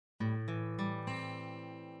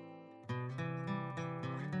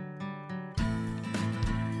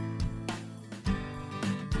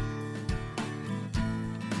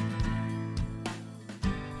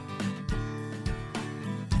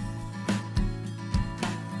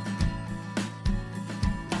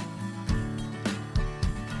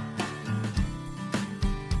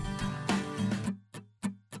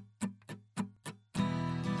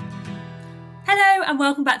and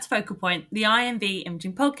welcome back to Focal Point, the IMV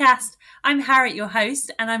Imaging Podcast. I'm Harriet, your host,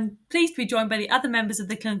 and I'm pleased to be joined by the other members of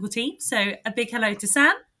the clinical team. So a big hello to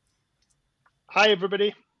Sam. Hi,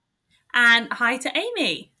 everybody. And hi to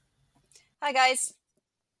Amy. Hi, guys.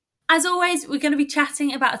 As always, we're going to be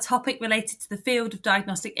chatting about a topic related to the field of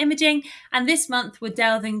diagnostic imaging, and this month we're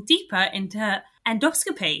delving deeper into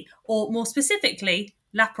endoscopy, or more specifically,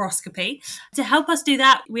 laparoscopy. To help us do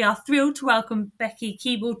that, we are thrilled to welcome Becky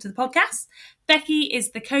Keeble to the podcast. Becky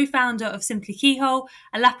is the co-founder of Simply Keyhole,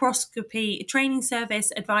 a laparoscopy training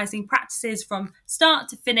service advising practices from start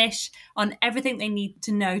to finish on everything they need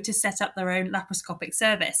to know to set up their own laparoscopic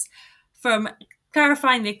service. From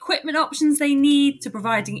clarifying the equipment options they need to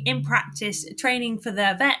providing in-practice training for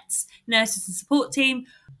their vets, nurses and support team.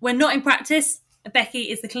 When not in practice, Becky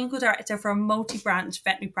is the clinical director for a multi-branch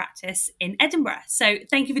veterinary practice in Edinburgh. So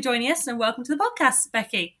thank you for joining us and welcome to the podcast,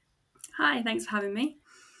 Becky. Hi, thanks for having me.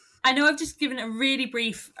 I know I've just given a really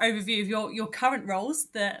brief overview of your current roles,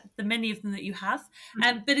 the many of them that you have,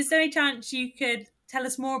 but is there any chance you could tell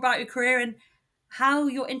us more about your career and how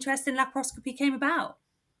your interest in laparoscopy came about?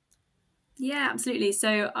 Yeah, absolutely.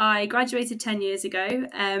 So I graduated 10 years ago.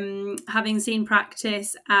 Having seen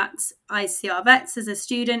practice at ICR Vets as a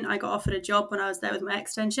student, I got offered a job when I was there with my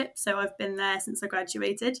externship. So I've been there since I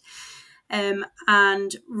graduated.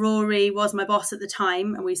 And Rory was my boss at the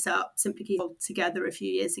time, and we set up Simply Keyhole together a few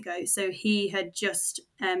years ago. So he had just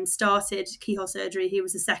started keyhole surgery. He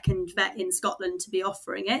was the second vet in Scotland to be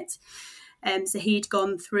offering it. So he'd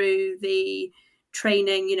gone through the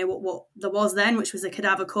training, what there was then, which was a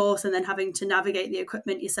cadaver course, and then having to navigate the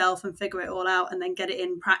equipment yourself and figure it all out and then get it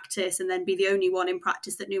in practice and then be the only one in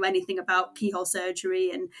practice that knew anything about keyhole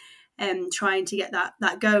surgery and trying to get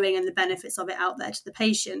that going and the benefits of it out there to the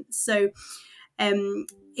patients. So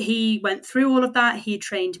he went through all of that. He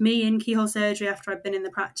trained me in keyhole surgery after I'd been in the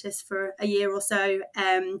practice for a year or so.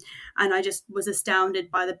 And I just was astounded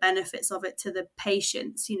by the benefits of it to the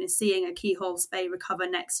patients, seeing a keyhole spay recover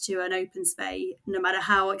next to an open spay, no matter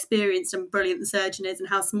how experienced and brilliant the surgeon is and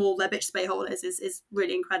how small their bitch spay hole is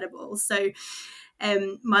really incredible. So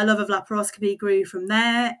my love of laparoscopy grew from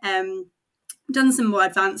there. Done some more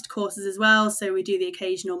advanced courses as well, so we do the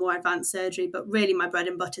occasional more advanced surgery, but really my bread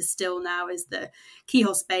and butter still now is the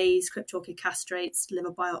keyhole spays, cryptorchid castrates,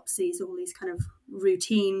 liver biopsies, all these kind of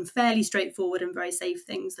routine, fairly straightforward and very safe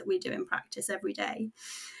things that we do in practice every day.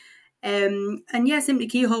 Simply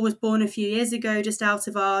Keyhole was born a few years ago just out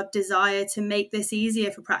of our desire to make this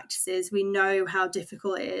easier for practices. We know how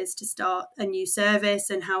difficult it is to start a new service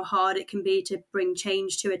and how hard it can be to bring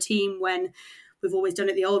change to a team when we've always done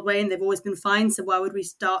it the old way and they've always been fine. So why would we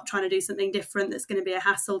start trying to do something different that's going to be a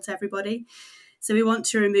hassle to everybody? So we want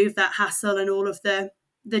to remove that hassle and all of the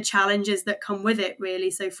challenges that come with it, really.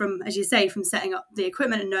 So from, as you say, from setting up the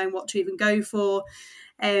equipment and knowing what to even go for,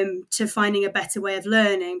 to finding a better way of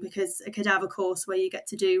learning, because a cadaver course where you get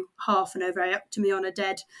to do half an ovariohysterectomy on a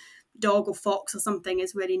dead dog or fox or something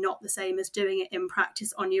is really not the same as doing it in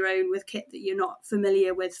practice on your own with kit that you're not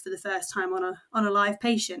familiar with for the first time on a live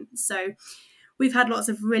patient. So we've had lots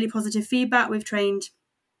of really positive feedback. We've trained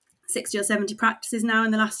 60 or 70 practices now in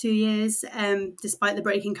the last few years, despite the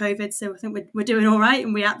break in COVID. So I think we're doing all right,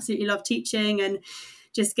 and we absolutely love teaching and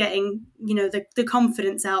just getting, the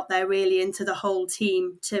confidence out there really into the whole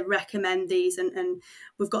team to recommend these. And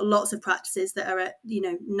we've got lots of practices that are at,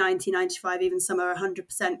 90, 95, even some are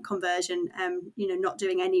 100% conversion, not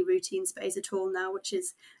doing any routine spays at all now, which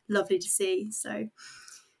is lovely to see. So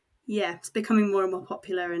yeah, it's becoming more and more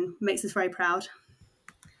popular and makes us very proud.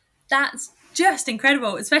 That's just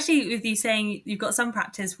incredible, especially with you saying you've got some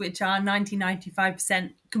practice which are 90,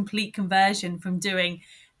 95% complete conversion from doing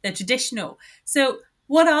the traditional. So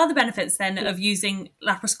what are the benefits then of using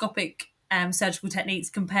laparoscopic surgical techniques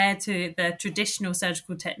compared to the traditional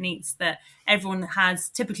surgical techniques that everyone has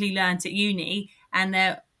typically learned at uni?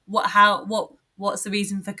 And what's the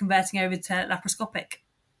reason for converting over to laparoscopic?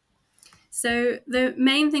 So the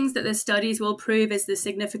main things that the studies will prove is the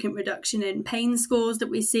significant reduction in pain scores that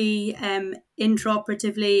we see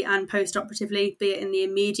intraoperatively and postoperatively, be it in the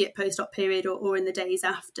immediate post-op period or in the days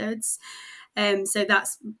afterwards. So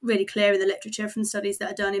that's really clear in the literature from studies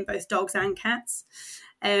that are done in both dogs and cats.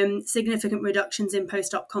 Significant reductions in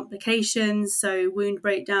post-op complications, so wound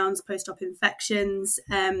breakdowns, post-op infections,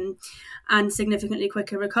 and significantly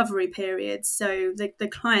quicker recovery periods. So the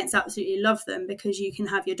clients absolutely love them because you can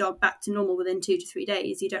have your dog back to normal within 2 to 3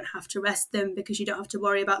 days. You don't have to rest them because you don't have to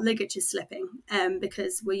worry about ligatures slipping,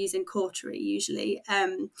 because we're using cautery usually.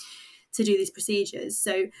 to do these procedures.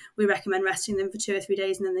 So we recommend resting them for 2 or 3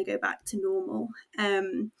 days and then they go back to normal.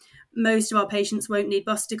 Most of our patients won't need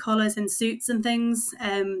buster collars and suits and things.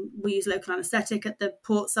 We use local anaesthetic at the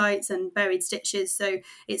port sites and buried stitches. So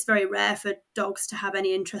it's very rare for dogs to have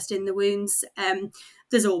any interest in the wounds.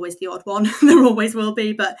 There's always the odd one, there always will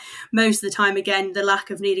be, but most of the time, again, the lack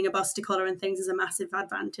of needing a buster collar and things is a massive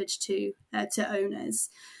advantage to owners.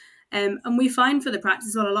 And we find for the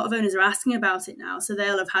practice, well, a lot of owners are asking about it now. So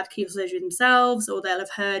they'll have had keyhole surgery themselves, or they'll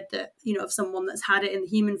have heard that, of someone that's had it in the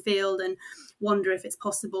human field and wonder if it's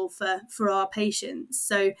possible for our patients.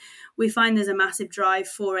 So we find there's a massive drive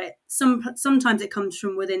for it. Sometimes it comes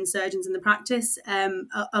from within surgeons in the practice.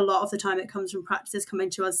 A lot of the time it comes from practices coming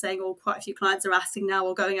to us saying, oh, quite a few clients are asking now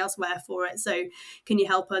or going elsewhere for it. So can you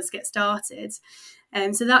help us get started?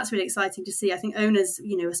 So that's really exciting to see. I think owners,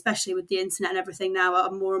 especially with the internet and everything now,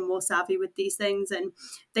 are more and more savvy with these things, and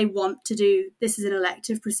they want to do this as an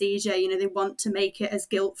elective procedure. They want to make it as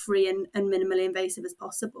guilt-free and minimally invasive as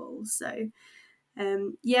possible. So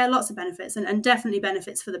lots of benefits and definitely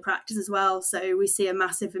benefits for the practice as well. So we see a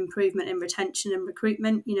massive improvement in retention and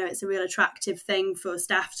recruitment. It's a real attractive thing for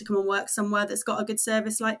staff to come and work somewhere that's got a good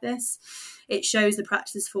service like this. It shows the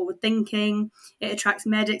practice is forward thinking. It attracts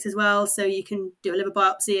medics as well. So you can do a liver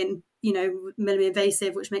biopsy and, minimally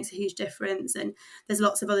invasive, which makes a huge difference. And there's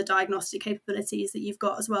lots of other diagnostic capabilities that you've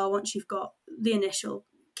got as well once you've got the initial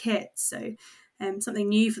kit. So something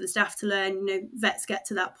new for the staff to learn. Vets get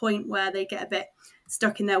to that point where they get a bit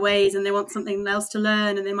stuck in their ways and they want something else to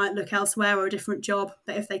learn and they might look elsewhere or a different job.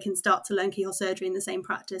 But if they can start to learn keyhole surgery in the same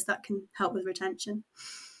practice, that can help with retention.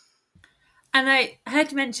 And I heard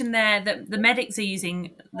you mention there that the medics are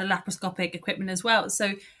using the laparoscopic equipment as well.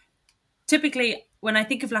 So typically, when I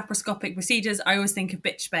think of laparoscopic procedures, I always think of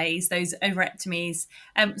bitch bays, those ovariohysterectomies.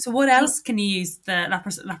 So what else can you use the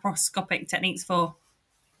laparoscopic techniques for?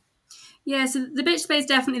 Yeah, so the bitch bay is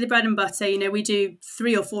definitely the bread and butter. We do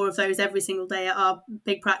 3 or 4 of those every single day at our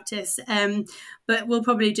big practice. But we'll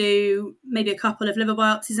probably do maybe a couple of liver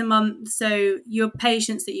biopsies a month. So your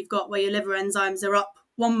patients that you've got where your liver enzymes are up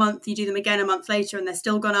 1 month, you do them again a month later and they're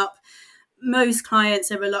still gone up. Most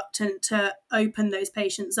clients are reluctant to open those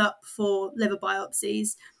patients up for liver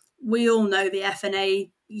biopsies. We all know the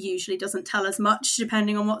FNA usually doesn't tell us much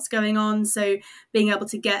depending on what's going on. So being able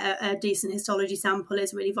to get a decent histology sample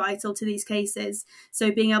is really vital to these cases.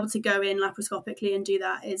 So being able to go in laparoscopically and do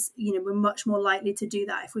that is, we're much more likely to do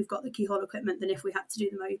that if we've got the keyhole equipment than if we had to do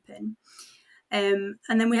them open. And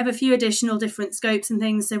then we have a few additional different scopes and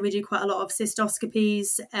things. So we do quite a lot of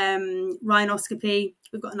cystoscopies, rhinoscopy.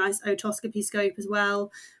 We've got a nice otoscopy scope as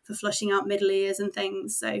well for flushing out middle ears and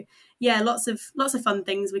things. So yeah, lots of fun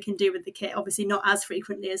things we can do with the kit. Obviously not as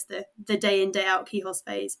frequently as the day in, day out keyhole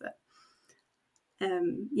spays, but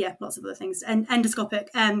lots of other things. And endoscopic,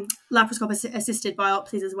 laparoscopic assisted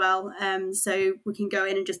biopsies as well. So we can go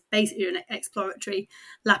in and just basically do an exploratory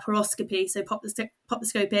laparoscopy. So pop the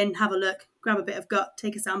scope in, have a look, grab a bit of gut,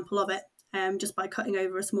 take a sample of it, just by cutting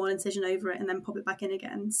over a small incision over it and then pop it back in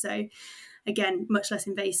again. So again, much less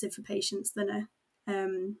invasive for patients than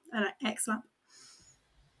an X-lap.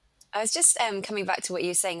 I was just coming back to what you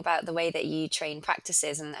were saying about the way that you train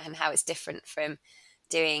practices and how it's different from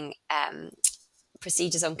doing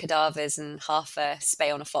procedures on cadavers and half a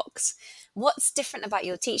spay on a fox. What's different about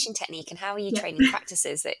your teaching technique and how are you training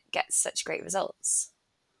practices that get such great results?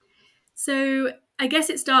 So I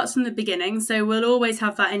guess it starts from the beginning. So we'll always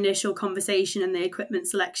have that initial conversation and the equipment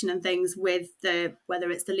selection and things with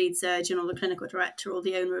whether it's the lead surgeon or the clinical director or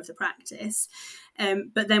the owner of the practice.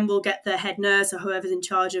 But then we'll get the head nurse or whoever's in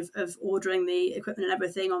charge of ordering the equipment and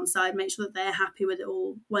everything on side, make sure that they're happy with it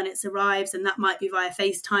all when it arrives. And that might be via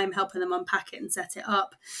FaceTime, helping them unpack it and set it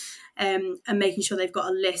up. And making sure they've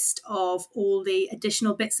got a list of all the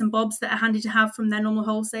additional bits and bobs that are handy to have from their normal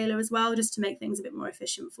wholesaler as well, just to make things a bit more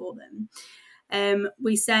efficient for them.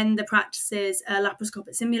 We send the practices a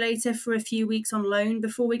laparoscopic simulator for a few weeks on loan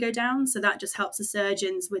before we go down. So that just helps the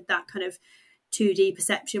surgeons with that kind of 2D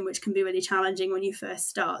perception, which can be really challenging when you first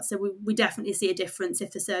start. So we definitely see a difference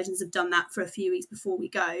if the surgeons have done that for a few weeks before we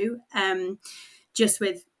go. Just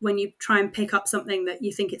with when you try and pick up something that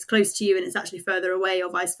you think it's close to you and it's actually further away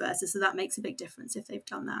or vice versa. So that makes a big difference if they've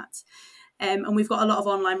done that. And we've got a lot of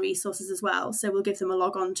online resources as well. So we'll give them a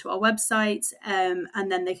log on to our website and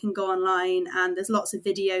then they can go online and there's lots of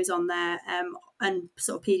videos on there and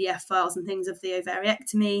sort of PDF files and things of the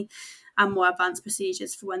ovariohysterectomy and more advanced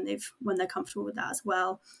procedures for when they're comfortable with that as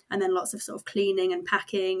well. And then lots of sort of cleaning and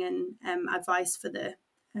packing and advice for the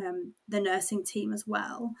nursing team as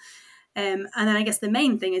well. And then I guess the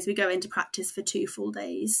main thing is we go into practice for 2 full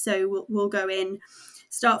days. So we'll go in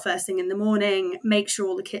start first thing in the morning, make sure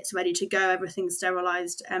all the kit's ready to go, everything's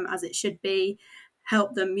sterilised as it should be,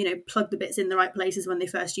 help them, plug the bits in the right places when they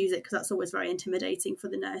first use it, because that's always very intimidating for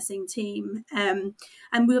the nursing team. And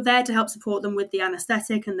we're there to help support them with the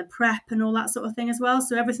anaesthetic and the prep and all that sort of thing as well.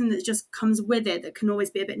 So everything that just comes with it that can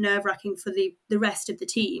always be a bit nerve-wracking for the rest of the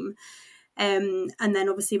team. And then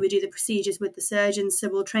obviously we do the procedures with the surgeons. So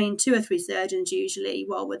we'll train 2 or 3 surgeons usually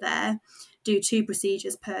while we're there, do 2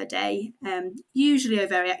 procedures per day, usually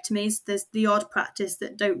ovariohysterectomies. There's the odd practice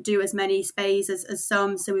that don't do as many spays as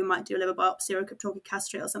some, so we might do a liver biopsy or a cryptorchid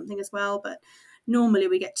castrate or something as well, but normally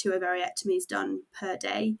we get 2 ovariohysterectomies done per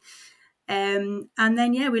day. And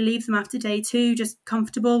then, we leave them after day 2, just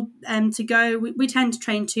comfortable to go. We tend to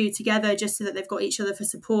train 2 together just so that they've got each other for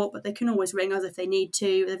support, but they can always ring us if they need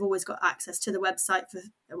to. They've always got access to the website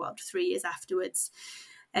for up to 3 years afterwards.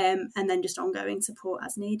 And then just ongoing support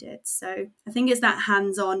as needed. So I think it's that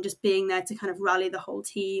hands-on, just being there to kind of rally the whole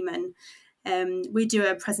team. And we do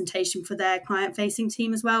a presentation for their client-facing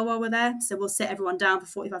team as well while we're there. So we'll sit everyone down for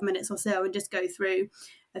 45 minutes or so and just go through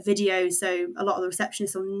a video. So a lot of the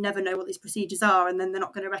receptionists will never know what these procedures are, and then they're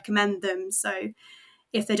not going to recommend them. So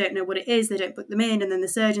if they don't know what it is, they don't book them in, and then the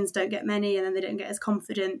surgeons don't get many, and then they don't get as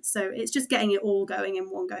confident. So it's just getting it all going in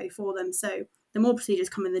one go for them. So the more procedures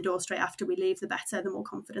come in the door straight after we leave, the better, the more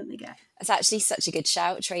confident they get. It's actually such a good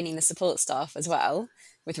shout, training the support staff as well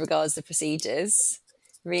with regards to procedures.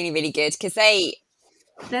 Really, really good, because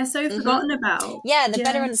they're so forgotten about. Yeah, the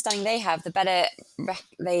better understanding they have, the better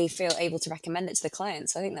they feel able to recommend it to the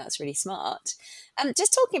clients. I think that's really smart.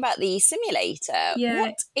 Just talking about the simulator,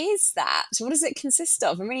 what is that? What does it consist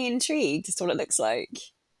of? I'm really intrigued as to what it looks like.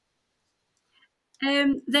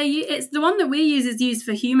 It's the one that we use is used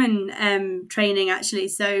for human training, actually.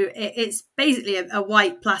 So it's basically a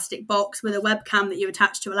white plastic box with a webcam that you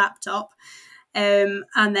attach to a laptop,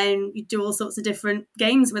 and then you do all sorts of different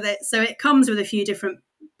games with it. So it comes with a few different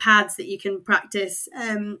pads that you can practice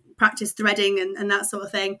threading and that sort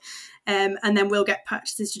of thing, and then we'll get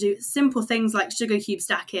practices to do simple things like sugar cube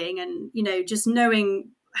stacking, and just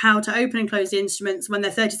knowing how to open and close the instruments when they're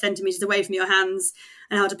 30 centimetres away from your hands,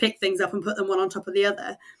 and how to pick things up and put them one on top of the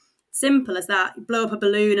other. Simple as that. You blow up a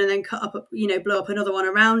balloon and then blow up another one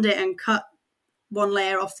around it and cut one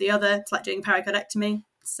layer off the other. It's like doing pericardectomy.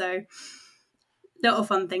 So little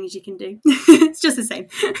fun things you can do. It's just the same.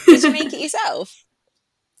 Did you make it yourself?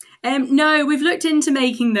 No, we've looked into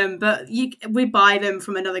making them, but we buy them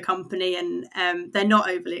from another company, and they're not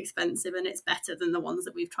overly expensive, and it's better than the ones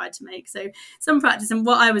that we've tried to make. So some practice, and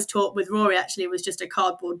what I was taught with Rory actually was just a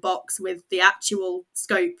cardboard box with the actual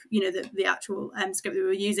scope, the actual scope that we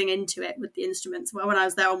were using into it with the instruments. Well, when I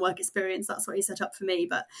was there on work experience, that's what he set up for me.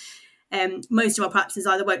 But most of our practices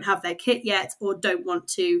either won't have their kit yet or don't want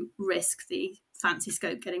to risk the fancy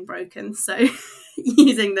scope getting broken, so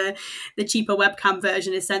using the cheaper webcam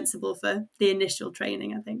version is sensible for the initial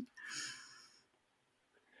training, I think.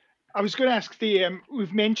 I was going to ask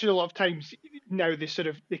we've mentioned a lot of times now the sort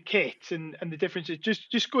of the kit and the differences,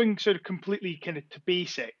 just going sort of completely kind of to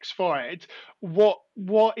basics for it.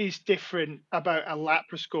 What is different about a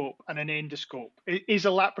laparoscope and an endoscope? Is a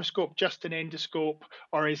laparoscope just an endoscope,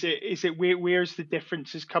 or is it where's the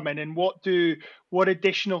differences come in, and what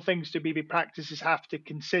additional things do maybe practices have to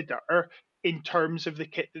consider in terms of the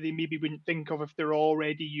kit that they maybe wouldn't think of if they're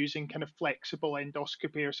already using kind of flexible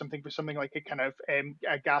endoscopy or something for something like a kind of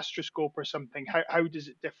a gastroscope or something? How does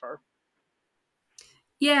it differ?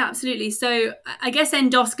 Yeah, absolutely. So I guess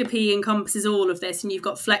endoscopy encompasses all of this, and you've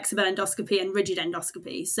got flexible endoscopy and rigid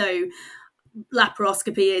endoscopy. So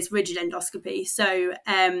laparoscopy is rigid endoscopy. So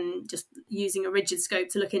just using a rigid scope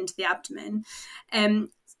to look into the abdomen.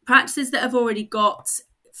 Practices that have already got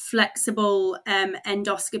flexible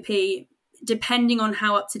endoscopy, depending on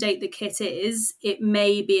how up to date the kit is, it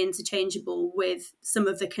may be interchangeable with some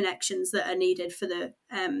of the connections that are needed for the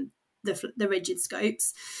rigid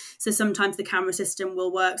scopes. So sometimes the camera system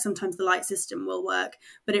will work, sometimes the light system will work,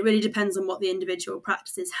 but it really depends on what the individual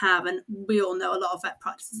practices have. And we all know a lot of vet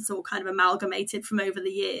practices are all kind of amalgamated from over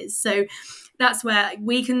the years. So that's where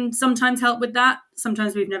we can sometimes help with that.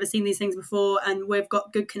 Sometimes we've never seen these things before, and we've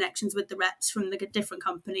got good connections with the reps from the different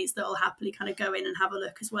companies that will happily kind of go in and have a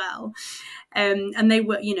look as well. And they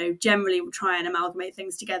will, generally will try and amalgamate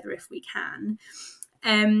things together if we can.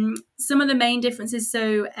 Some of the main differences,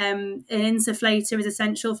 so an insufflator is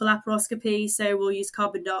essential for laparoscopy, so we'll use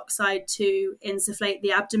carbon dioxide to insufflate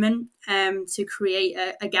the abdomen to create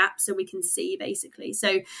a gap so we can see, basically.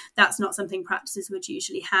 So that's not something practices would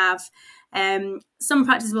usually have. Some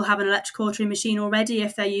practices will have an electrocautery machine already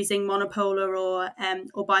if they're using monopolar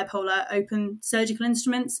or bipolar open surgical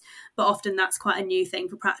instruments, but often that's quite a new thing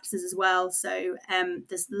for practices as well. So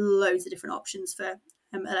there's loads of different options for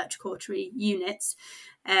electrocautery units,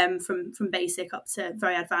 from basic up to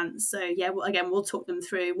very advanced. So yeah, we'll talk them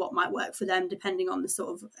through what might work for them depending on the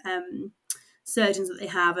sort of surgeons that they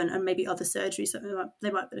have and maybe other surgeries that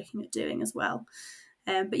they might be looking at doing as well.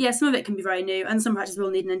 But yeah, some of it can be very new, and some practices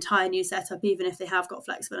will need an entire new setup, even if they have got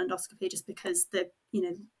flexible endoscopy, just because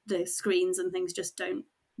the screens and things just don't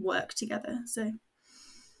work together. So,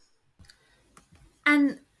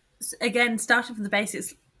 and again, starting from the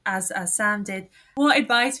basics, as Sam did, what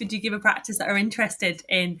advice would you give a practice that are interested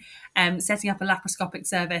in setting up a laparoscopic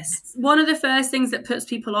service? One of the first things that puts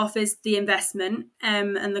people off is the investment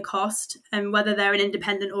and the cost, and whether they're an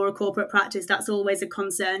independent or a corporate practice, that's always a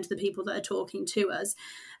concern to the people that are talking to us.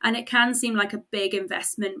 And it can seem like a big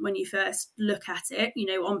investment when you first look at it,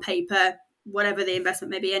 on paper. Whatever the investment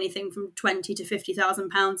may be, anything from £20,000 to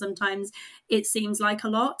 £50,000 sometimes, it seems like a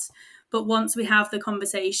lot. But once we have the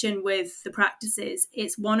conversation with the practices,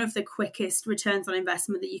 it's one of the quickest returns on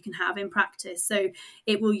investment that you can have in practice. So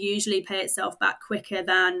it will usually pay itself back quicker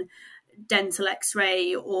than dental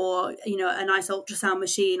x-ray or a nice ultrasound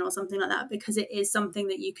machine or something like that, because it is something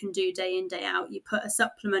that you can do day in, day out. You put a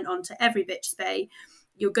supplement onto every bitch spay.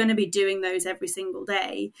 You're going to be doing those every single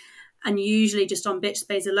day. And usually just on bitch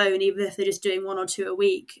spays alone, even if they're just doing 1 or 2 a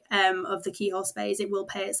week of the keyhole spays, it will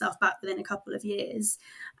pay itself back within a couple of years.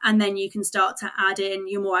 And then you can start to add in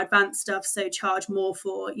your more advanced stuff. So charge more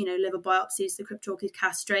for, liver biopsies, the cryptorchid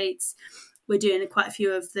castrates. We're doing quite a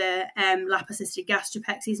few of the lap-assisted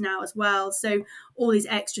gastropexies now as well. So all these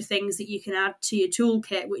extra things that you can add to your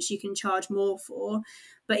toolkit, which you can charge more for.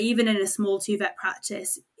 But even in a small 2-vet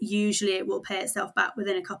practice, usually it will pay itself back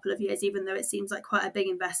within a couple of years, even though it seems like quite a big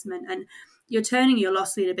investment. And you're turning your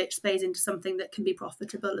loss leader bitch spays into something that can be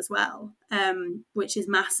profitable as well, which is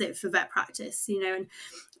massive for vet practice, and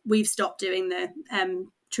we've stopped doing the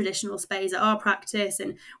traditional spays at our practice,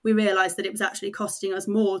 and we realised that it was actually costing us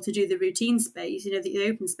more to do the routine spays, the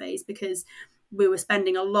open spays, because we were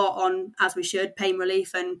spending a lot on, as we should, pain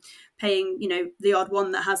relief and paying, the odd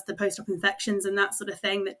one that has the post-op infections and that sort of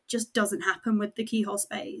thing that just doesn't happen with the keyhole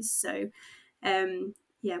spays. So,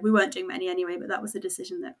 we weren't doing many anyway, but that was a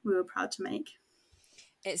decision that we were proud to make.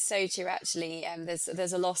 It's so true, actually.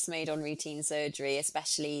 There's a loss made on routine surgery,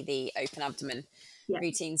 especially the open abdomen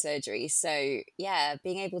routine surgery. So,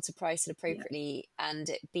 being able to price it appropriately and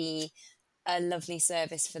it be a lovely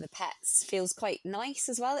service for the pets feels quite nice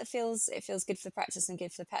as well. It feels good for the practice and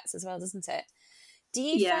good for the pets as well, doesn't it? Do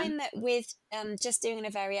you find that with just doing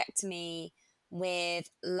an ovariectomy with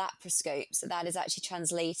laparoscopes, that is actually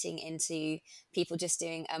translating into people just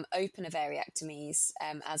doing open ovariectomies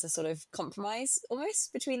as a sort of compromise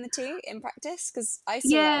almost between the two in practice? Because I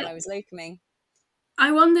saw that when I was locuming.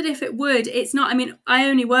 I wondered if it would. It's not, I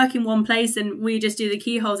only work in one place and we just do the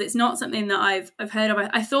keyholes. It's not something that I've heard of.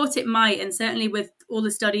 I thought it might, and certainly with all the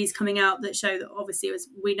studies coming out that show that obviously, as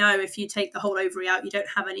we know, if you take the whole ovary out, you don't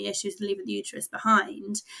have any issues leaving the uterus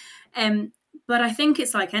behind. But I think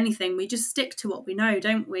it's like anything. We just stick to what we know,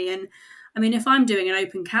 don't we? And if I'm doing an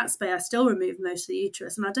open cat spay, I still remove most of the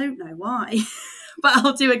uterus, and I don't know why. But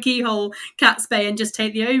I'll do a keyhole cat spay and just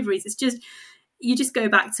take the ovaries. It's just... you just go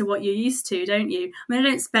back to what you're used to, don't you? I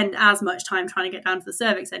don't spend as much time trying to get down to the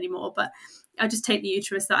cervix anymore, but I just take the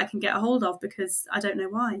uterus that I can get a hold of because I don't know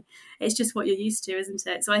why. It's just what you're used to, isn't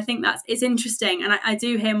it? So I think it's interesting. And I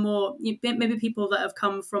do hear more, maybe people that have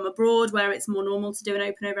come from abroad where it's more normal to do an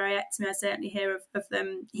open ovariectomy. I certainly hear of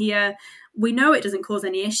them here. We know it doesn't cause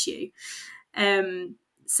any issue.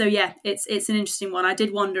 So it's an interesting one. I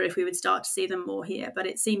did wonder if we would start to see them more here, but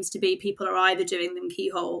it seems to be people are either doing them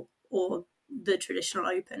keyhole or the traditional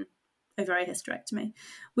open ovariohysterectomy.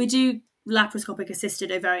 We do laparoscopic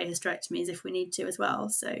assisted ovariohysterectomies if we need to as well.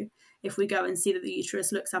 So if we go and see that the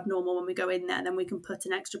uterus looks abnormal when we go in there, then we can put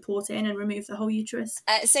an extra port in and remove the whole uterus.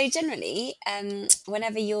 So generally,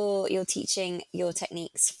 whenever you're teaching your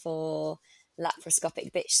techniques for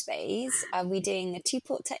laparoscopic bitch spays. Are we doing a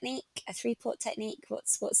 2-port technique, a 3-port technique?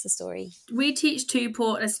 What's the story? We teach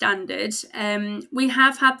 2-port as standard. We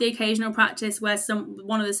have had the occasional practice where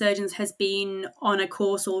one of the surgeons has been on a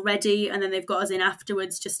course already, and then they've got us in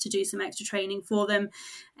afterwards just to do some extra training for them,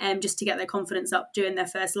 just to get their confidence up doing their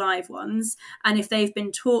first live ones. And if they've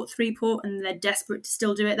been taught 3-port and they're desperate to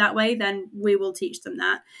still do it that way, then we will teach them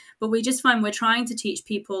that. But we just find we're trying to teach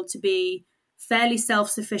people to be fairly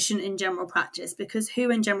self-sufficient in general practice, because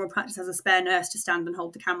who in general practice has a spare nurse to stand and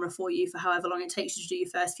hold the camera for you for however long it takes you to do your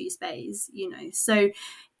first few spays, So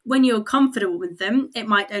when you're comfortable with them, it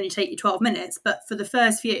might only take you 12 minutes, but for the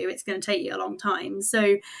first few, it's going to take you a long time.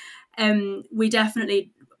 So we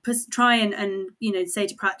definitely try and say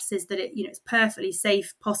to practices that it's perfectly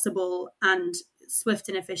safe, possible, and swift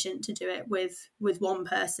and efficient to do it with one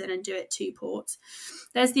person and do it 2-port.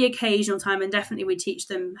 There's the occasional time, and definitely we teach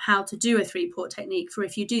them how to do a 3-port technique for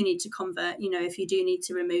if you do need to convert, if you do need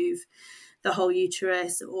to remove the whole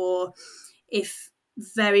uterus, or if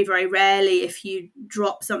very, very rarely, if you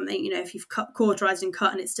drop something, if you've cauterized and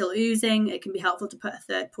cut and it's still oozing, it can be helpful to put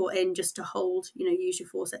a 3rd port in just to hold, use your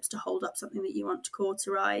forceps to hold up something that you want to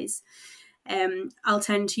cauterize. I'll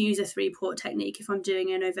tend to use a 3-port technique if I'm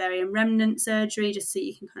doing an ovarian remnant surgery, just so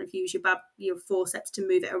you can kind of use your forceps to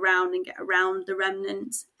move it around and get around the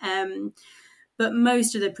remnant. But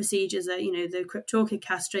most of the procedures are, the cryptorchid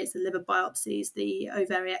castrates, the liver biopsies, the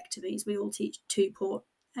ovariohysterectomies, we all teach 2-port,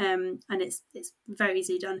 and it's very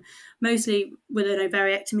easily done, mostly with an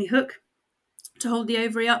ovariectomy hook to hold the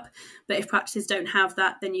ovary up. But if practices don't have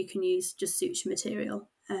that, then you can use just suture material,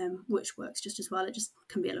 which works just as well. It just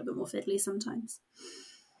can be a little bit more fiddly sometimes.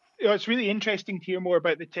 It's really interesting to hear more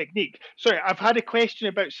about the technique. Sorry, I've had a question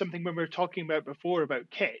about something when we were talking about before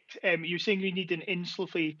about kit. You're saying you need an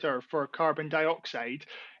insufflator for carbon dioxide.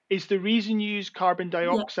 Is the reason you use carbon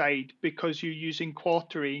dioxide because you're using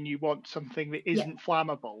cautery and you want something that isn't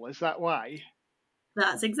flammable? Is that why?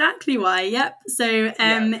 That's exactly why. Yep. So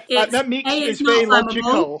that makes it's very not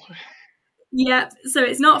logical. Yep. So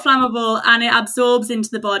it's not flammable and it absorbs into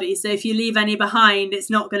the body. So if you leave any behind, it's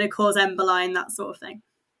not going to cause emboli and that sort of thing.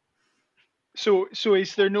 So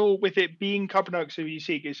is there no, with it being carbon dioxide, you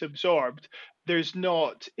say it gets absorbed, it's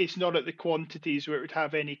not at the quantities where it would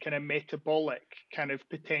have any kind of metabolic kind of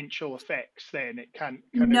potential effects then? It can't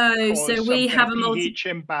kind of cause so we some have kind a of pH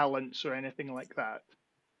imbalance or anything like that?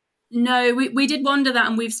 No, we did wonder that,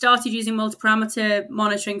 and we've started using multi-parameter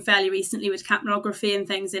monitoring fairly recently with capnography and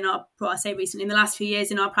things in the last few years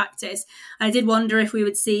in our practice. And I did wonder if we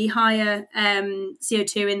would see higher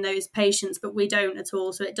CO2 in those patients, but we don't at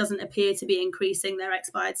all. So it doesn't appear to be increasing their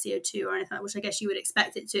expired CO2 or anything, which I guess you would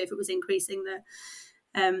expect it to if it was increasing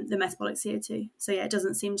the metabolic CO2. So yeah, it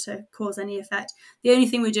doesn't seem to cause any effect. The only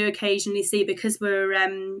thing we do occasionally see, because we're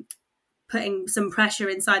putting some pressure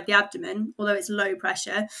inside the abdomen, although it's low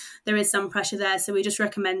pressure, there is some pressure there. So we just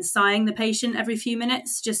recommend sighing the patient every few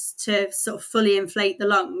minutes just to sort of fully inflate the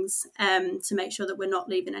lungs, to make sure that we're not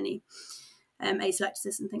leaving any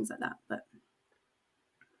atelectasis and things like that. But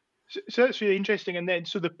so that's really interesting. And then,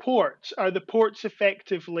 so the ports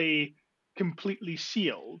effectively completely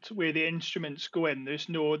sealed where the instruments go in?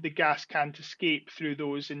 The gas can't escape through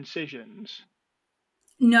those incisions?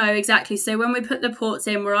 No, exactly. So when we put the ports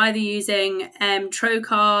in, we're either using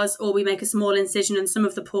trocars, or we make a small incision, and some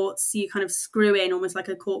of the ports you kind of screw in almost like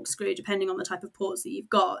a corkscrew, depending on the type of ports that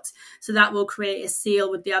you've got. So that will create a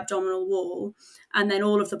seal with the abdominal wall. And then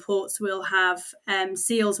all of the ports will have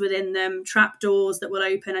seals within them, trap doors that will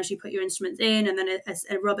open as you put your instruments in, and then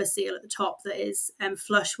a rubber seal at the top that is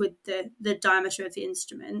flush with the diameter of the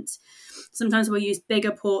instrument. Sometimes we'll use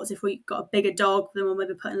bigger ports. If we've got a bigger dog, then we'll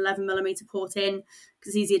maybe put an 11mm port in,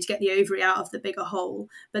 because it's easier to get the ovary out of the bigger hole.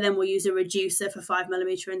 But then we'll use a reducer for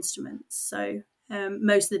 5mm instruments. So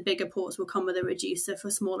most of the bigger ports will come with a reducer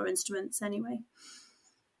for smaller instruments anyway.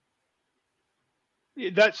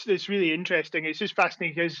 That's really interesting. It's just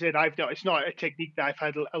fascinating. As I said, it's not a technique that I've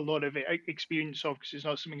had a lot of experience of, because it's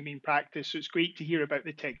not something being practiced. So it's great to hear about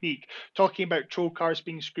the technique. Talking about trocars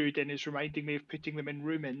being screwed in is reminding me of putting them in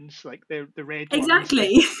rumens, like the red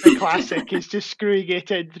exactly. ones. The classic is just screwing it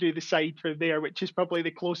in through the side from there, which is probably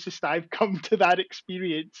the closest I've come to that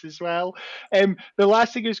experience as well. The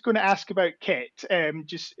last thing I was going to ask about kit,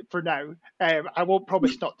 just for now, I won't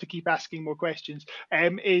promise not to keep asking more questions,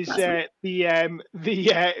 is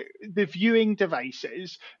the viewing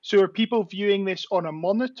devices. So are people viewing this on a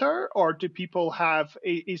monitor, or do people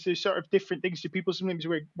is there sort of different things? Do people sometimes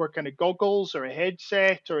wear kind of goggles or a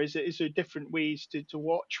headset, or is there different ways to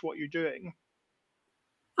watch what you're doing?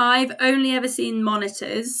 I've only ever seen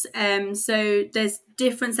monitors. So there's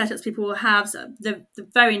different setups people will have. So the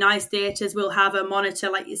very nice theatres will have a monitor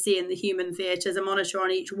like you see in the human theatres, a monitor on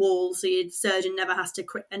each wall, so your surgeon never has to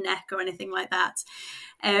crick a neck or anything like that.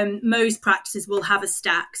 Most practices will have a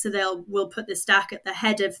stack, so we'll put the stack at the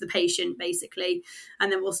head of the patient basically,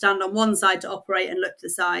 and then we'll stand on one side to operate and look to the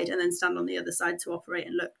side, and then stand on the other side to operate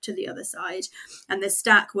and look to the other side. And the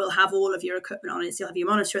stack will have all of your equipment on it. So you'll have your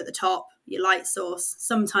monitor at the top, your light source.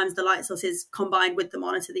 Sometimes the light source is combined with the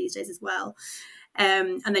monitor these days as well.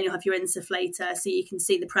 And then you'll have your insufflator, so you can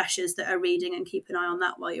see the pressures that are reading and keep an eye on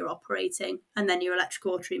that while you're operating. And then your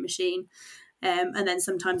electrical cautery machine. And then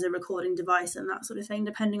sometimes a recording device and that sort of thing,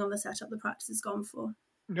 depending on the setup the practice has gone for.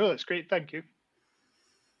 No, that's great. Thank you.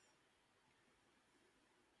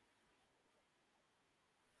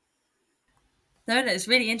 No, it's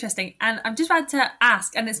really interesting. And I'm just about to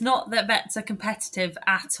ask, and it's not that vets are competitive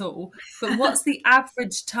at all, but what's the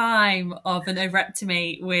average time of an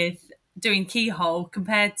ovarectomy with doing keyhole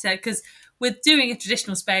compared to, because with doing a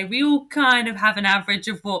traditional spay, we all kind of have an average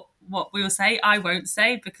of what we will say. I won't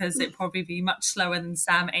say because it'd probably be much slower than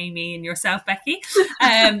Sam, Amy and yourself, Becky.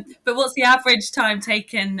 But what's the average time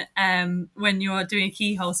taken when you're doing a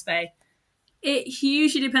keyhole spay? It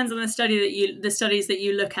hugely depends on the studies that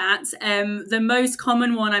you look at. The most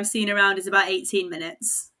common one I've seen around is about 18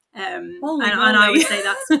 minutes. And I would say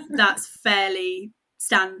that's fairly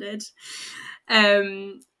standard.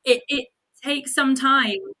 It takes some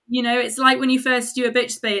time. You know, it's like when you first do a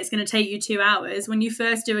bitch spay, it's going to take you 2 hours. When you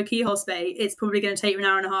first do a keyhole spay, it's probably going to take you an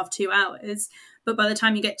hour and a half, 2 hours. But by the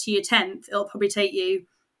time you get to your 10th, it'll probably take you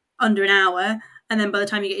under an hour. And then by the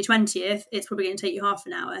time you get your 20th, it's probably going to take you half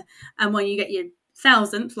an hour. And when you get your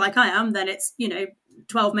 1000th, like I am, then it's,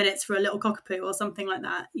 12 minutes for a little cockapoo or something like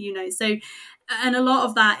that, So, and a lot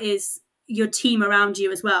of that is your team around you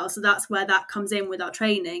as well. So that's where that comes in with our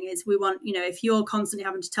training is we want, if you're constantly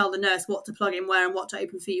having to tell the nurse what to plug in where and what to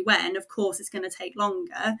open for you when, of course it's going to take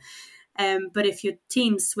longer. But if your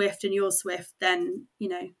team's swift and you're swift, then,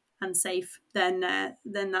 and safe, then that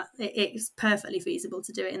it's perfectly feasible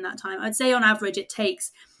to do it in that time. I'd say on average it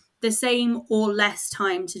takes the same or less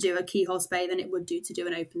time to do a keyhole spay than it would do to do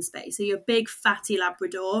an open spay. So your big fatty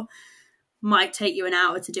Labrador might take you an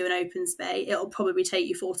hour to do an open spay. It'll probably take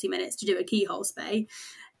you 40 minutes to do a keyhole spay.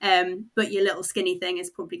 But your little skinny thing is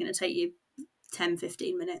probably going to take you 10,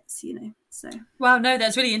 15 minutes, so. Well, no,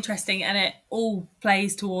 that's really interesting. And it all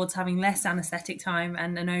plays towards having less anaesthetic time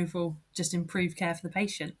and an overall just improved care for the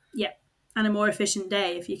patient. Yeah. And a more efficient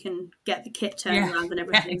day if you can get the kit turned around and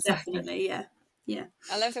everything. Yeah, exactly. Definitely, yeah.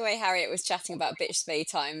 I love the way Harriet was chatting about bitch spay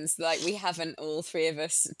times. Like, we haven't all three of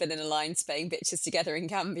us been in a line spaying bitches together in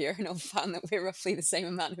Gambia and all found that we're roughly the same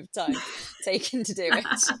amount of time taken to do it.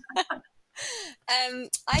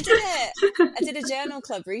 I did a journal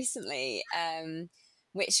club recently,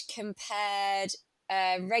 which compared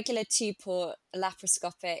a regular 2-port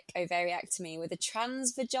laparoscopic ovariohysterectomy with a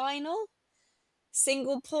transvaginal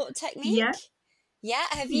single port technique. Yeah,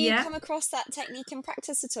 have you come across that technique in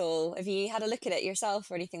practice at all? Have you had a look at it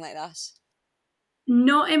yourself or anything like that?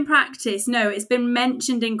 Not in practice, no. It's been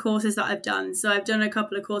mentioned in courses that I've done. So I've done a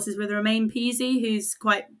couple of courses with Romain Peasy, who's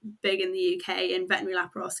quite big in the UK in veterinary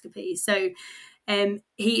laparoscopy. So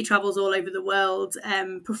he travels all over the world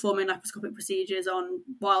performing laparoscopic procedures on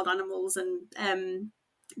wild animals and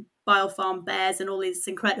biofarm bears and all these. It's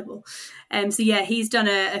incredible. So yeah, he's done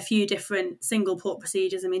a few different single port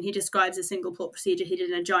procedures. I mean, he describes a single port procedure he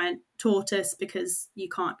did in a giant tortoise because you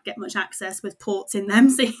can't get much access with ports in them,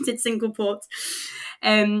 so he did single ports.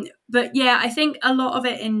 But yeah, I think a lot of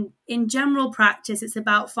it in general practice, it's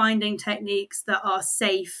about finding techniques that are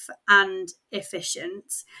safe and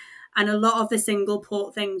efficient. And a lot of the single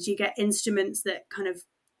port things, you get instruments that kind of,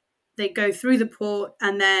 they go through the port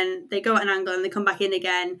and then they go at an angle and they come back in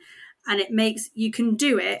again. And it makes, you can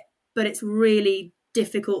do it, but it's really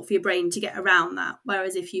difficult for your brain to get around that.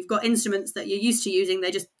 Whereas if you've got instruments that you're used to using, they're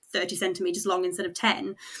just 30 centimetres long instead of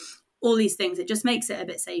 10, all these things, it just makes it a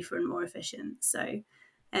bit safer and more efficient. So,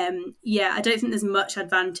 I don't think there's much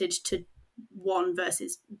advantage to 1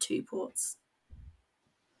 versus 2 ports.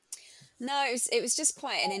 No, it was just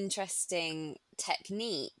quite an interesting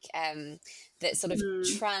technique, that sort of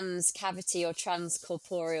transcavity or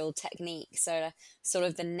transcorporeal technique. So sort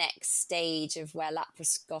of the next stage of where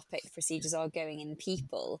laparoscopic procedures are going in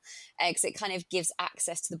people, because it kind of gives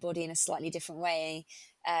access to the body in a slightly different way.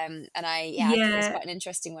 I think it's quite an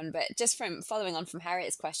interesting one. But just from following on from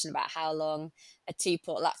Harriet's question about how long a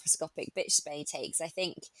 2-port laparoscopic bitch spay takes, I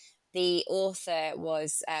think the author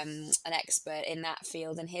was an expert in that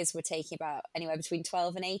field, and his were taking about anywhere between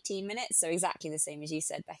 12 and 18 minutes. So exactly the same as you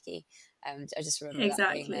said, Becky. I just remember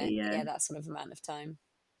that being that sort of amount of time.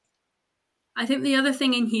 I think the other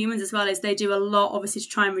thing in humans as well is they do a lot, obviously, to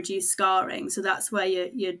try and reduce scarring. So that's where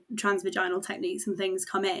your transvaginal techniques and things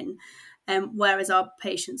come in. Whereas our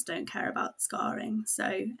patients don't care about scarring.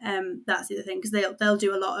 So that's the other thing, because they'll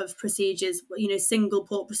do a lot of procedures, single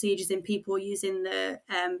port procedures in people using the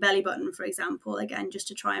belly button, for example, again, just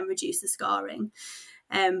to try and reduce the scarring.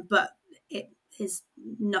 But it is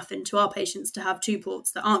nothing to our patients to have 2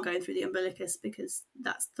 ports that aren't going through the umbilicus, because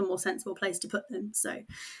that's the more sensible place to put them. So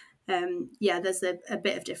there's a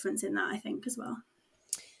bit of difference in that, I think, as well.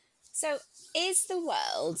 So is the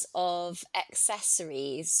world of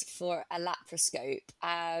accessories for a laparoscope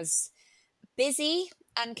as busy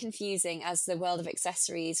and confusing as the world of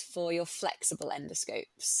accessories for your flexible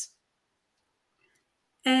endoscopes?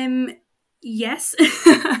 Yes.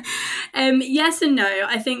 Yes and no.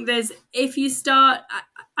 I think if you start,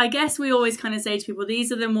 I guess we always kind of say to people,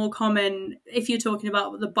 these are the more common, if you're talking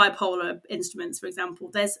about the bipolar instruments, for example,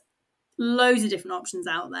 there's loads of different options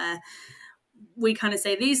out there. We kind of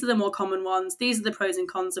say these are the more common ones, these are the pros and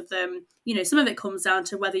cons of them. Some of it comes down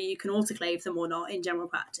to whether you can autoclave them or not in general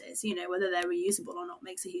practice. Whether they're reusable or not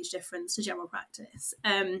makes a huge difference to general practice.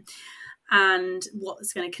 And what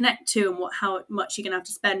it's going to connect to, and how much you're going to have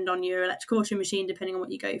to spend on your electrocution machine, depending on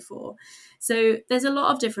what you go for. So there's a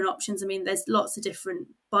lot of different options. I mean, there's lots of different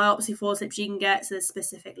biopsy forceps you can get. So there's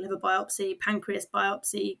specific liver biopsy, pancreas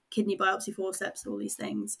biopsy, kidney biopsy forceps, all these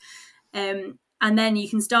things. And then you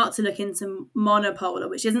can start to look into monopolar,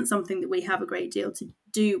 which isn't something that we have a great deal to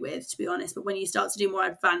do with, to be honest. But when you start to do more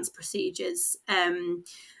advanced procedures,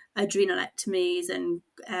 adrenalectomies and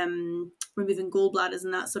removing gallbladders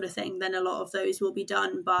and that sort of thing, then a lot of those will be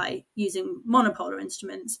done by using monopolar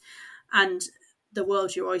instruments. And the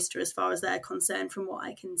world's your oyster as far as they're concerned, from what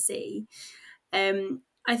I can see.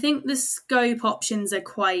 I think the scope options are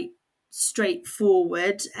quite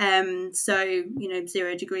straightforward. So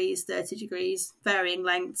 0 degrees, 30 degrees, varying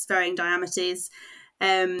lengths, varying diameters,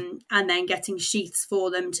 and then getting sheaths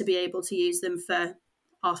for them to be able to use them for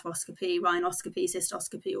arthroscopy, rhinoscopy,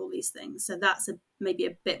 cystoscopy, all these things. So that's maybe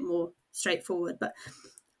a bit more straightforward, but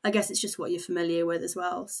I guess it's just what you're familiar with as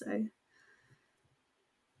well. So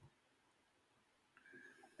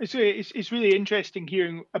it's really interesting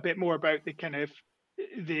hearing a bit more about the kind of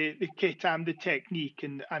the kit and the technique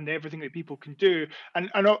and everything that people can do. And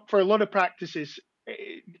for a lot of practices,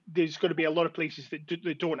 there's going to be a lot of places that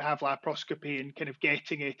don't have laparoscopy, and kind of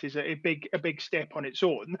getting it is a big step on its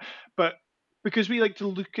own. But because we like to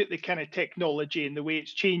look at the kind of technology and the way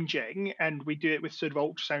it's changing, and we do it with sort of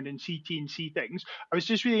ultrasound and CT and see things, I was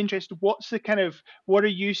just really interested, what are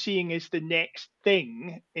you seeing as the next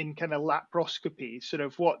thing in kind of laparoscopy? Sort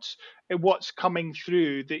of what's coming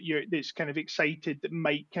through that's kind of excited that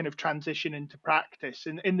might kind of transition into practice?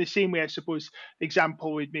 And in the same way, I suppose the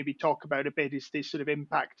example we'd maybe talk about a bit is this sort of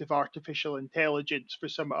impact of artificial intelligence for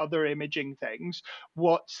some other imaging things.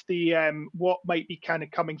 What might be kind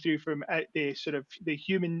of coming through from the sort of the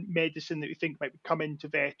human medicine that we think might come into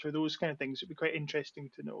vet, or those kind of things? Would be quite interesting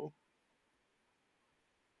to know.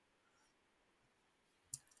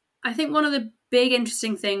 I think one of the big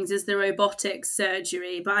interesting things is the robotic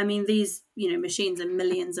surgery. But I mean, these machines are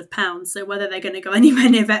millions of pounds. So whether they're going to go anywhere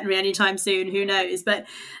near veterinary anytime soon, who knows? But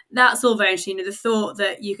that's all very interesting. The thought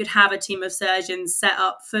that you could have a team of surgeons set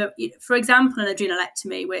up for example, an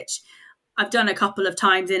adrenalectomy, which I've done a couple of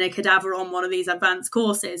times in a cadaver on one of these advanced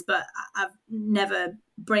courses, but I've never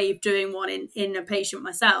braved doing one in a patient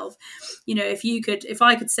myself. If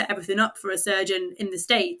I could set everything up for a surgeon in the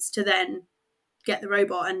States to then get the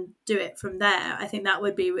robot and do it from there, I think that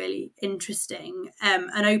would be really interesting,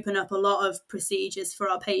 and open up a lot of procedures for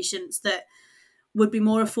our patients that would be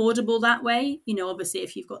more affordable that way. Obviously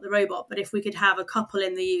if you've got the robot, but if we could have a couple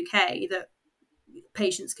in the UK that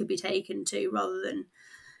patients could be taken to, rather than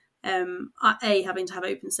A, having to have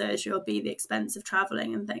open surgery, or B, the expense of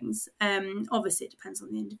travelling and things. Obviously it depends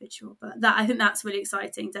on the individual, but I think that's really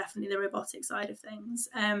exciting, definitely the robotic side of things.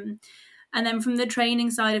 And then from the training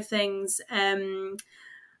side of things,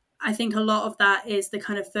 I think a lot of that is the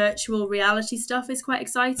kind of virtual reality stuff is quite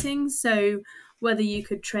exciting. So whether you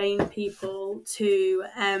could train people to,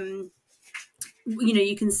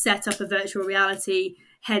 you can set up a virtual reality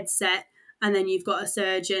headset, and then you've got a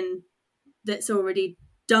surgeon that's already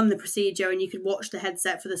done the procedure, and you could watch the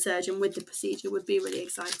headset for the surgeon with the procedure, would be really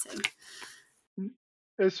exciting.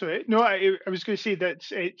 That's right. No, I was going to say that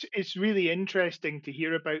it's really interesting to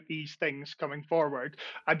hear about these things coming forward.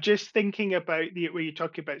 I'm just thinking about the where you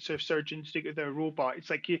talk about sort of surgeons doing it with their robot.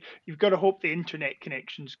 It's like you've got to hope the internet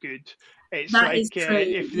connection's good. It's That is like true.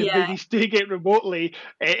 if the Yeah. lady's doing it remotely,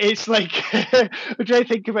 it's like I'm trying to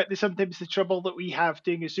think about sometimes the trouble that we have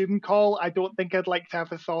doing a Zoom call. I don't think I'd like to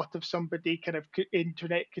have a thought of somebody kind of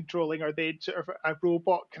internet controlling or they sort of a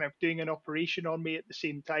robot kind of doing an operation on me at the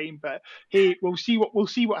same time. But hey, we'll see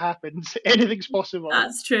what happens. Anything's possible.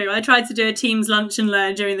 That's true. I tried to do a Teams lunch and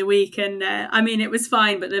learn during the week, and I mean, it was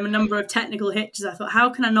fine, but there were a number of technical hitches. I thought, how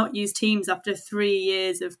can I not use Teams after 3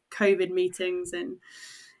 years of COVID meetings? And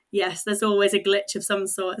yes, there's always a glitch of some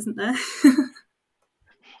sort, isn't there?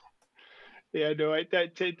 Yeah, no, it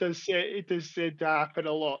does happen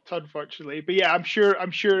a lot, unfortunately. But yeah, I'm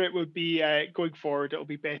sure it would be going forward. It'll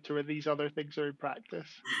be better when these other things are in practice.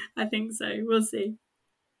 I think so. We'll see.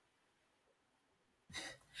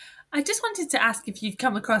 I just wanted to ask if you've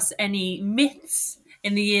come across any myths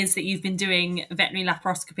in the years that you've been doing veterinary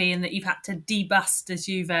laparoscopy and that you've had to debust as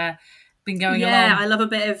you've been going along. Yeah, I love a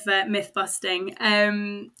bit of myth busting.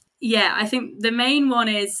 Yeah, I think the main one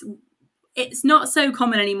is it's not so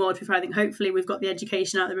common anymore. To be fair, I think hopefully we've got the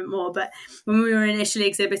education out there a bit more. But when we were initially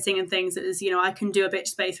exhibiting and things, it was, I can do a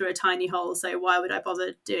bitch spay through a tiny hole, so why would I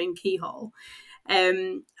bother doing keyhole?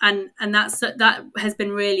 And that has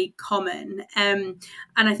been really common. And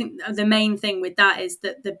I think the main thing with that is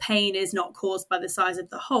that the pain is not caused by the size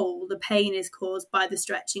of the hole. The pain is caused by the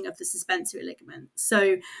stretching of the suspensory ligament.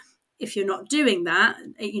 So if you're not doing that,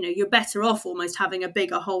 you're better off almost having a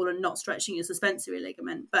bigger hole and not stretching your suspensory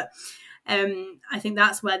ligament. But I think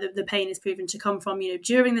that's where the pain is proven to come from.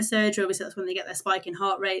 During the surgery, obviously that's when they get their spike in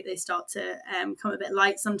heart rate. They start to come a bit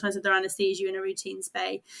light sometimes with their anaesthesia in a routine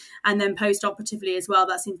spay. And then post-operatively as well,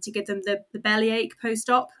 that seems to give them the bellyache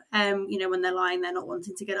post-op. When they're lying, they're not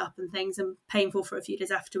wanting to get up and things, and painful for a few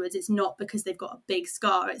days afterwards. It's not because they've got a big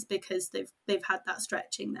scar, it's because they've had that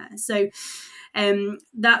stretching there. So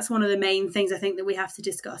that's one of the main things I think that we have to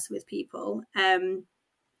discuss with people.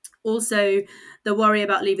 Also, the worry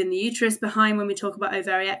about leaving the uterus behind when we talk about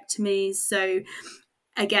ovariohysterectomies. So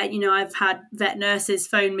again, I've had vet nurses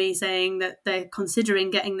phone me saying that they're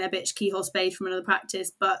considering getting their bitch keyhole spayed from another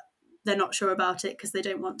practice, but they're not sure about it because they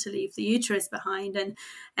don't want to leave the uterus behind. And,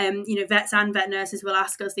 vets and vet nurses will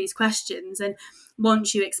ask us these questions. And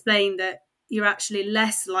once you explain that you're actually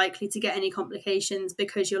less likely to get any complications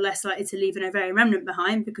because you're less likely to leave an ovarian remnant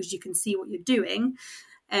behind because you can see what you're doing,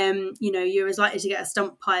 you're as likely to get a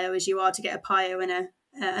stump pyo as you are to get a pyo in an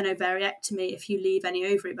ovariohysterectomy if you leave any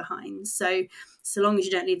ovary behind. So long as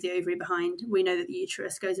you don't leave the ovary behind, we know that the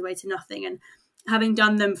uterus goes away to nothing. And having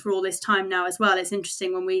done them for all this time now as well, it's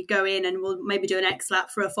interesting when we go in and we'll maybe do an X-lap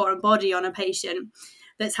for a foreign body on a patient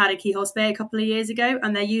that's had a keyhole spay a couple of years ago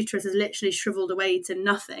and their uterus has literally shriveled away to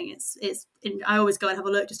nothing. I always go and have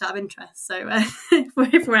a look just out of interest. So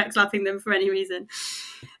if we're X-lapping them for any reason.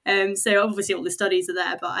 So obviously all the studies are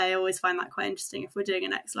there, but I always find that quite interesting if we're doing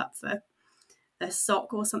an X-lap for a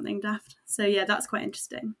sock or something daft. So yeah, that's quite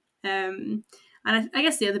interesting. And I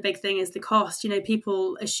guess the other big thing is the cost.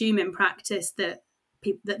 People assume in practice that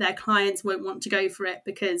their clients won't want to go for it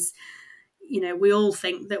because we all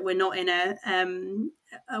think that we're not in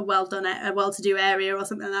a well-to-do area or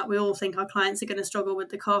something like that. We all think our clients are going to struggle with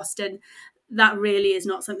the cost, and that really is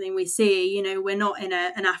not something we see. We're not in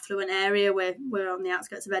an affluent area. We're on the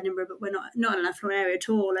outskirts of Edinburgh, but we're not in an affluent area at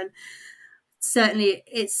all. And certainly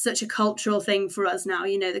it's such a cultural thing for us now.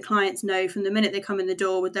 The clients know from the minute they come in the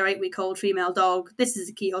door with their 8-week-old female dog, this is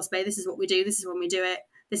a keyhole spay, this is what we do, this is when we do it,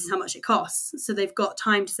 this is how much it costs. So they've got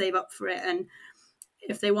time to save up for it. And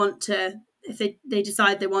if they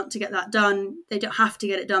decide they want to get that done, they don't have to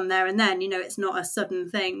get it done there and then. It's not a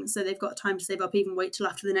sudden thing. So they've got time to save up, even wait till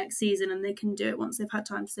after the next season, and they can do it once they've had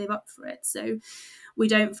time to save up for it. So we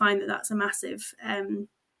don't find that that's a massive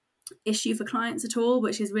issue for clients at all,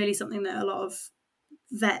 which is really something that a lot of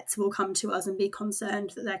vets will come to us and be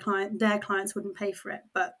concerned that their clients wouldn't pay for it.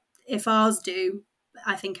 But if ours do,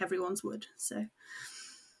 I think everyone's would. So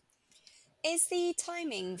is the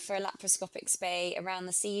timing for a laparoscopic spay around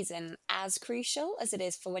the season as crucial as it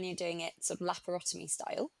is for when you're doing it sort of laparotomy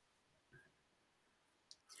style?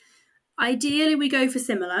 Ideally, we go for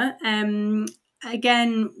similar.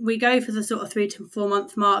 Again, we go for the sort of 3 to 4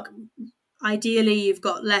 month mark. Ideally, you've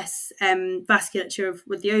got less vasculature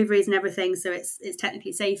with the ovaries and everything, so it's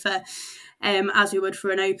technically safer, as we would for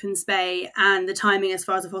an open spay. And the timing as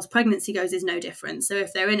far as a false pregnancy goes is no different. So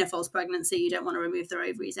if they're in a false pregnancy, you don't want to remove their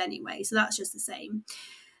ovaries anyway. So that's just the same.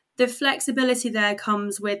 The flexibility there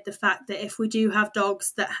comes with the fact that if we do have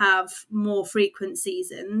dogs that have more frequent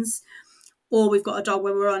seasons, or we've got a dog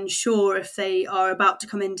where we're unsure if they are about to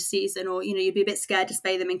come into season, or you'd be a bit scared to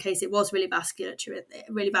spay them in case it was really vascular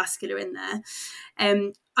in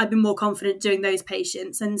there. I've been more confident doing those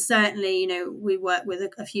patients, and certainly we work with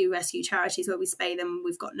a few rescue charities where we spay them,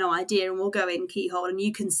 we've got no idea, and we'll go in keyhole and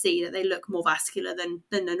you can see that they look more vascular than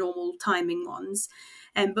the normal timing ones.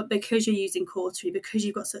 But because you're using cautery, because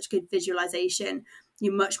you've got such good visualization,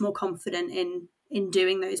 you're much more confident in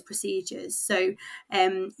doing those procedures. So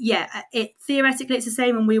theoretically it's the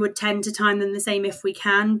same, and we would tend to time them the same if we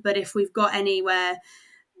can. But if we've got anywhere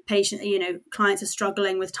clients are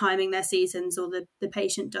struggling with timing their seasons, or the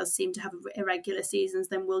patient does seem to have irregular seasons,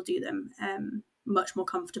 then we'll do them much more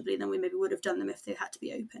comfortably than we maybe would have done them if they had to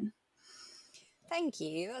be open. Thank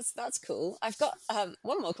you. That's cool. I've got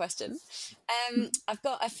one more question. I've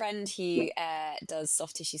got a friend who does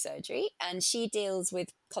soft tissue surgery, and she deals with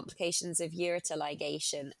complications of ureter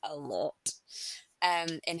ligation a lot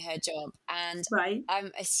in her job. And right.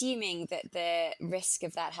 I'm assuming that the risk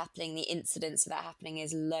of that happening, the incidence of that happening,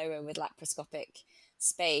 is lower with laparoscopic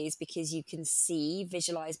spays, because you can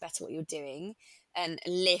visualize better what you're doing and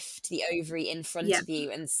lift the ovary in front of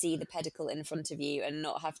you and see the pedicle in front of you, and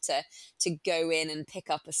not have to go in and pick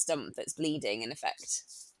up a stump that's bleeding, in effect.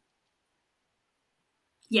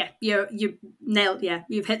 Yeah, you nailed. Yeah,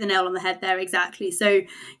 you've hit the nail on the head there, exactly. So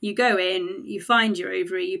you go in, you find your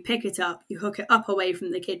ovary, you pick it up, you hook it up away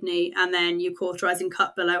from the kidney, and then you cauterize and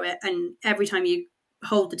cut below it. And every time you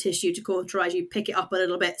hold the tissue to cauterize, you pick it up a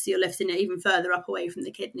little bit, so you're lifting it even further up away from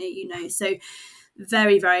the kidney. So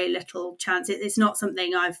very, very little chance. It's not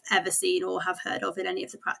something I've ever seen or have heard of in any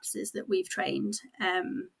of the practices that we've trained.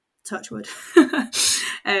 Touch wood.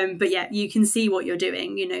 But yeah, you can see what you're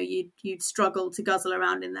doing. You'd struggle to guzzle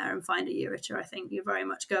around in there and find a ureter. I think you're very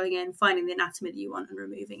much going in, finding the anatomy that you want and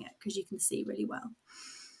removing it, because you can see really well.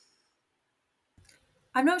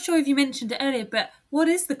 I'm not sure if you mentioned it earlier, but what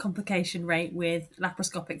is the complication rate with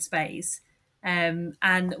laparoscopic spays?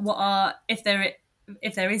 And what are, if there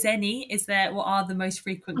is any, what are the most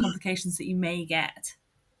frequent complications that you may get?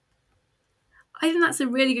 I think that's a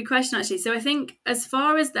really good question, actually. So I think as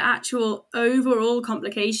far as the actual overall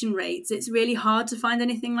complication rates, it's really hard to find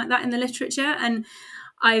anything like that in the literature. And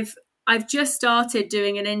I've just started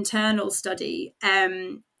doing an internal study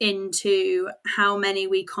into how many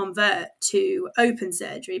we convert to open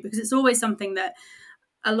surgery, because it's always something that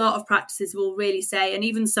a lot of practices will really say, and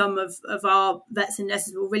even some of our vets and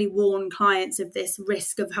nurses will really warn clients of this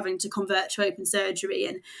risk of having to convert to open surgery.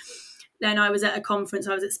 And then I was at a conference,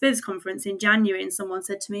 I was at SPIV's conference in January, and someone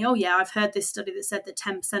said to me, oh yeah, I've heard this study that said that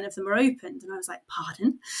 10% of them are opened. And I was like,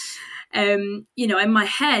 pardon? In my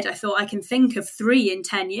head, I thought I can think of 3 in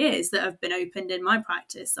 10 years that have been opened in my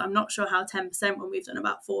practice. I'm not sure how 10% when we've done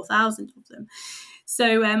about 4,000 of them.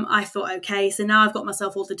 So I thought, okay, so now I've got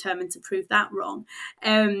myself all determined to prove that wrong.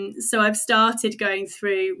 So I've started going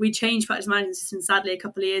through, we changed practice management system sadly a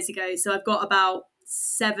couple of years ago. So I've got about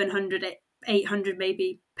 700, 800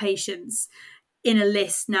 maybe patients in a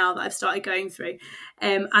list now that I've started going through.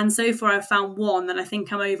 And so far I've found one, and I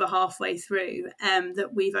think I'm over halfway through,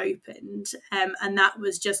 that we've opened. And that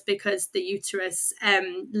was just because the uterus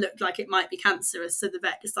looked like it might be cancerous. So the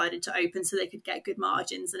vet decided to open so they could get good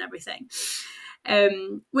margins and everything.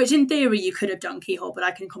 Which in theory you could have done keyhole, but I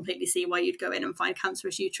can completely see why you'd go in and find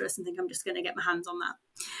cancerous uterus and think I'm just going to get my hands on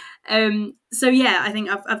that. So yeah, I think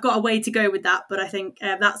I've got a way to go with that, but I think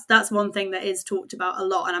that's one thing that is talked about a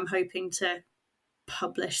lot, and I'm hoping to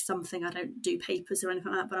publish something. I don't do papers or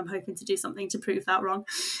anything like that, but I'm hoping to do something to prove that wrong.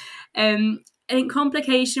 I think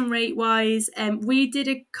complication rate wise, we did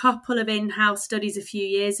a couple of in-house studies a few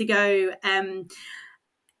years ago.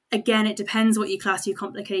 Again, it depends what you class your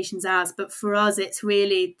complications as, but for us, it's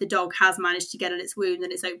really the dog has managed to get at its wound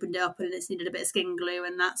and it's opened up and it's needed a bit of skin glue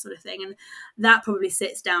and that sort of thing. And that probably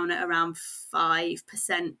sits down at around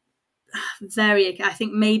 5%. I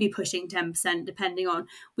think maybe pushing 10%, depending on.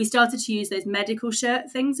 We started to use those medical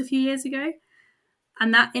shirt things a few years ago.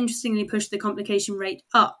 And that interestingly pushed the complication rate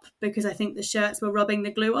up because I think the shirts were rubbing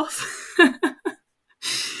the glue off.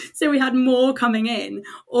 So we had more coming in.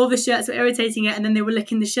 All the shirts were irritating it and then they were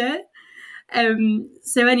licking the shirt.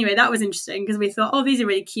 So anyway, that was interesting because we thought, oh, these are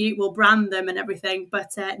really cute. We'll brand them and everything.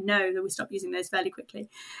 But no, we stopped using those fairly quickly.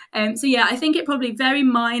 So yeah, I think it probably very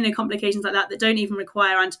minor complications like that don't even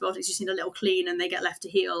require antibiotics, just need a little clean and they get left to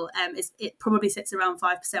heal. It probably sits around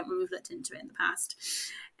 5% when we've looked into it in the past.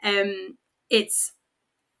 It's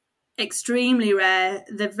extremely rare.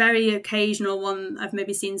 The very occasional one I've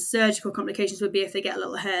maybe seen surgical complications would be if they get a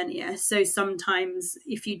little hernia. So sometimes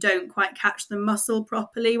if you don't quite catch the muscle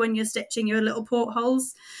properly when you're stitching your little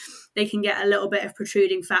portholes, they can get a little bit of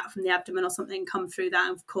protruding fat from the abdomen or something come through that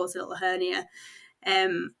and cause a little hernia.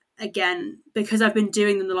 Again, because I've been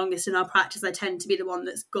doing them the longest in our practice, I tend to be the one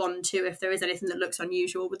that's gone to if there is anything that looks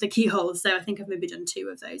unusual with the keyhole. So I think I've maybe done 2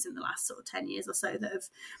 of those in the last sort of 10 years or so that have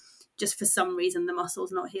just for some reason the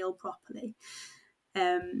muscle's not healed properly.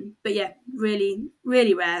 But yeah, really,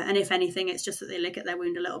 really rare. And if anything, it's just that they lick at their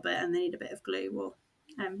wound a little bit and they need a bit of glue, or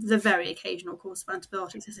the very occasional course of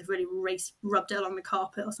antibiotics if they've really rubbed it along the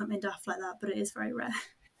carpet or something daft like that, but it is very rare.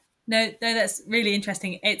 No, that's really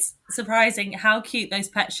interesting. It's surprising how cute those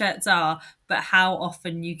pet shirts are, but how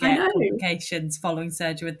often you get complications following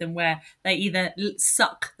surgery with them where they either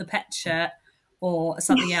suck the pet shirt or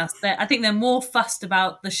something else. I think they're more fussed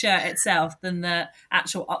about the shirt itself than the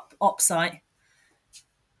actual op site.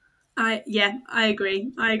 I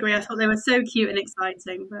agree. I thought they were so cute and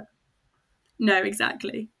exciting, but no,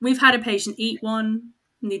 exactly. We've had a patient eat one,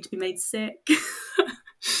 need to be made sick.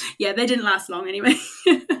 Yeah, they didn't last long anyway.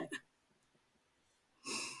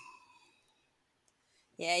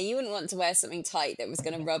 Yeah, you wouldn't want to wear something tight that was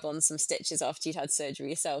going to rub on some stitches after you'd had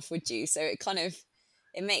surgery yourself, would you? So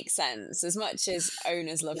it makes sense. As much as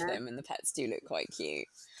owners love them and the pets do look quite cute.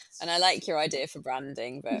 And I like your idea for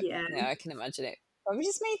branding, but I can imagine it probably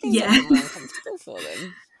just made things a bit more uncomfortable for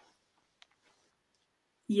them.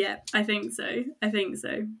 Yeah, I think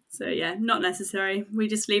so. So yeah, not necessary. We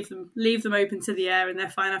just leave them open to the air and they're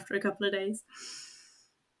fine after a couple of days.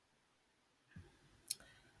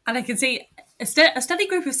 And I can see a study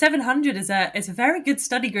group of 700 is a very good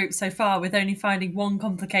study group so far, with only finding 1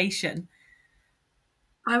 complication.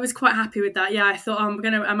 I was quite happy with that. Yeah, I thought,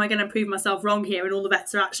 am I gonna prove myself wrong here? And all the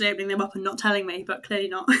vets are actually opening them up and not telling me, but clearly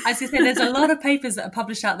not. I was going to say, there's a lot of papers that are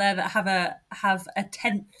published out there that have a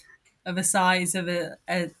tenth of a size of that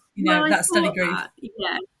study group.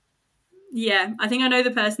 Yeah. I think I know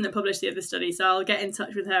the person that published the other study, so I'll get in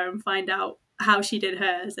touch with her and find out how she did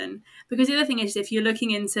hers. And because the other thing is, if you're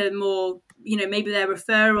looking into more, maybe they're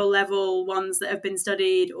referral level ones that have been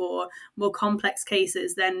studied or more complex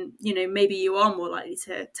cases, then maybe you are more likely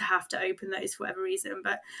to have to open those for whatever reason.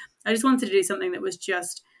 But I just wanted to do something that was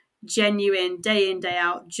just genuine, day in, day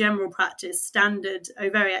out, general practice, standard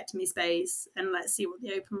ovariectomy space, and let's see what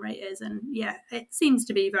the open rate is. And yeah, it seems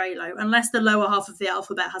to be very low, unless the lower half of the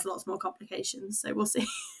alphabet has lots more complications. So we'll see.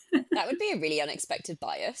 That would be a really unexpected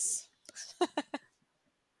bias.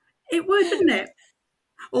 It would, wouldn't it?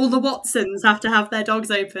 All the Watsons have to have their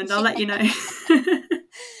dogs opened. I'll let you know. Would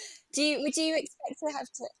you expect to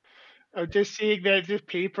have to? I'm just seeing the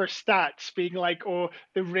paper stats being like,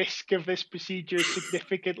 the risk of this procedure is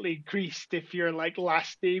significantly increased if your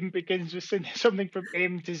last name begins with something from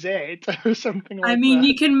M to Z or something like that. I mean,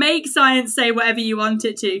 you can make science say whatever you want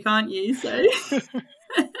it to, can't you? So.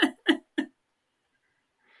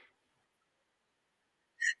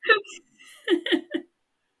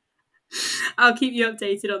 I'll keep you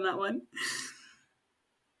updated on that one.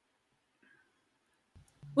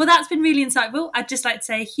 Well, that's been really insightful. I'd just like to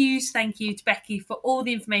say a huge thank you to Becky for all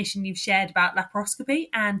the information you've shared about laparoscopy,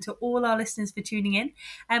 and to all our listeners for tuning in.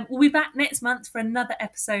 We'll be back next month for another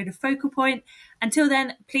episode of Focal Point. Until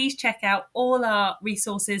then, please check out all our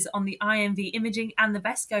resources on the IMV Imaging and the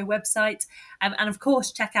Vesco website. And of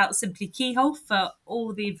course, check out Simply Keyhole for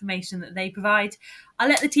all the information that they provide. I'll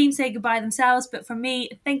let the team say goodbye themselves, but from me,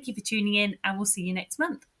 thank you for tuning in, and we'll see you next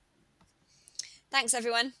month. Thanks,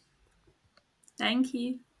 everyone. Thank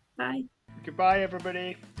you. Bye. Goodbye,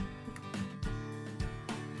 everybody.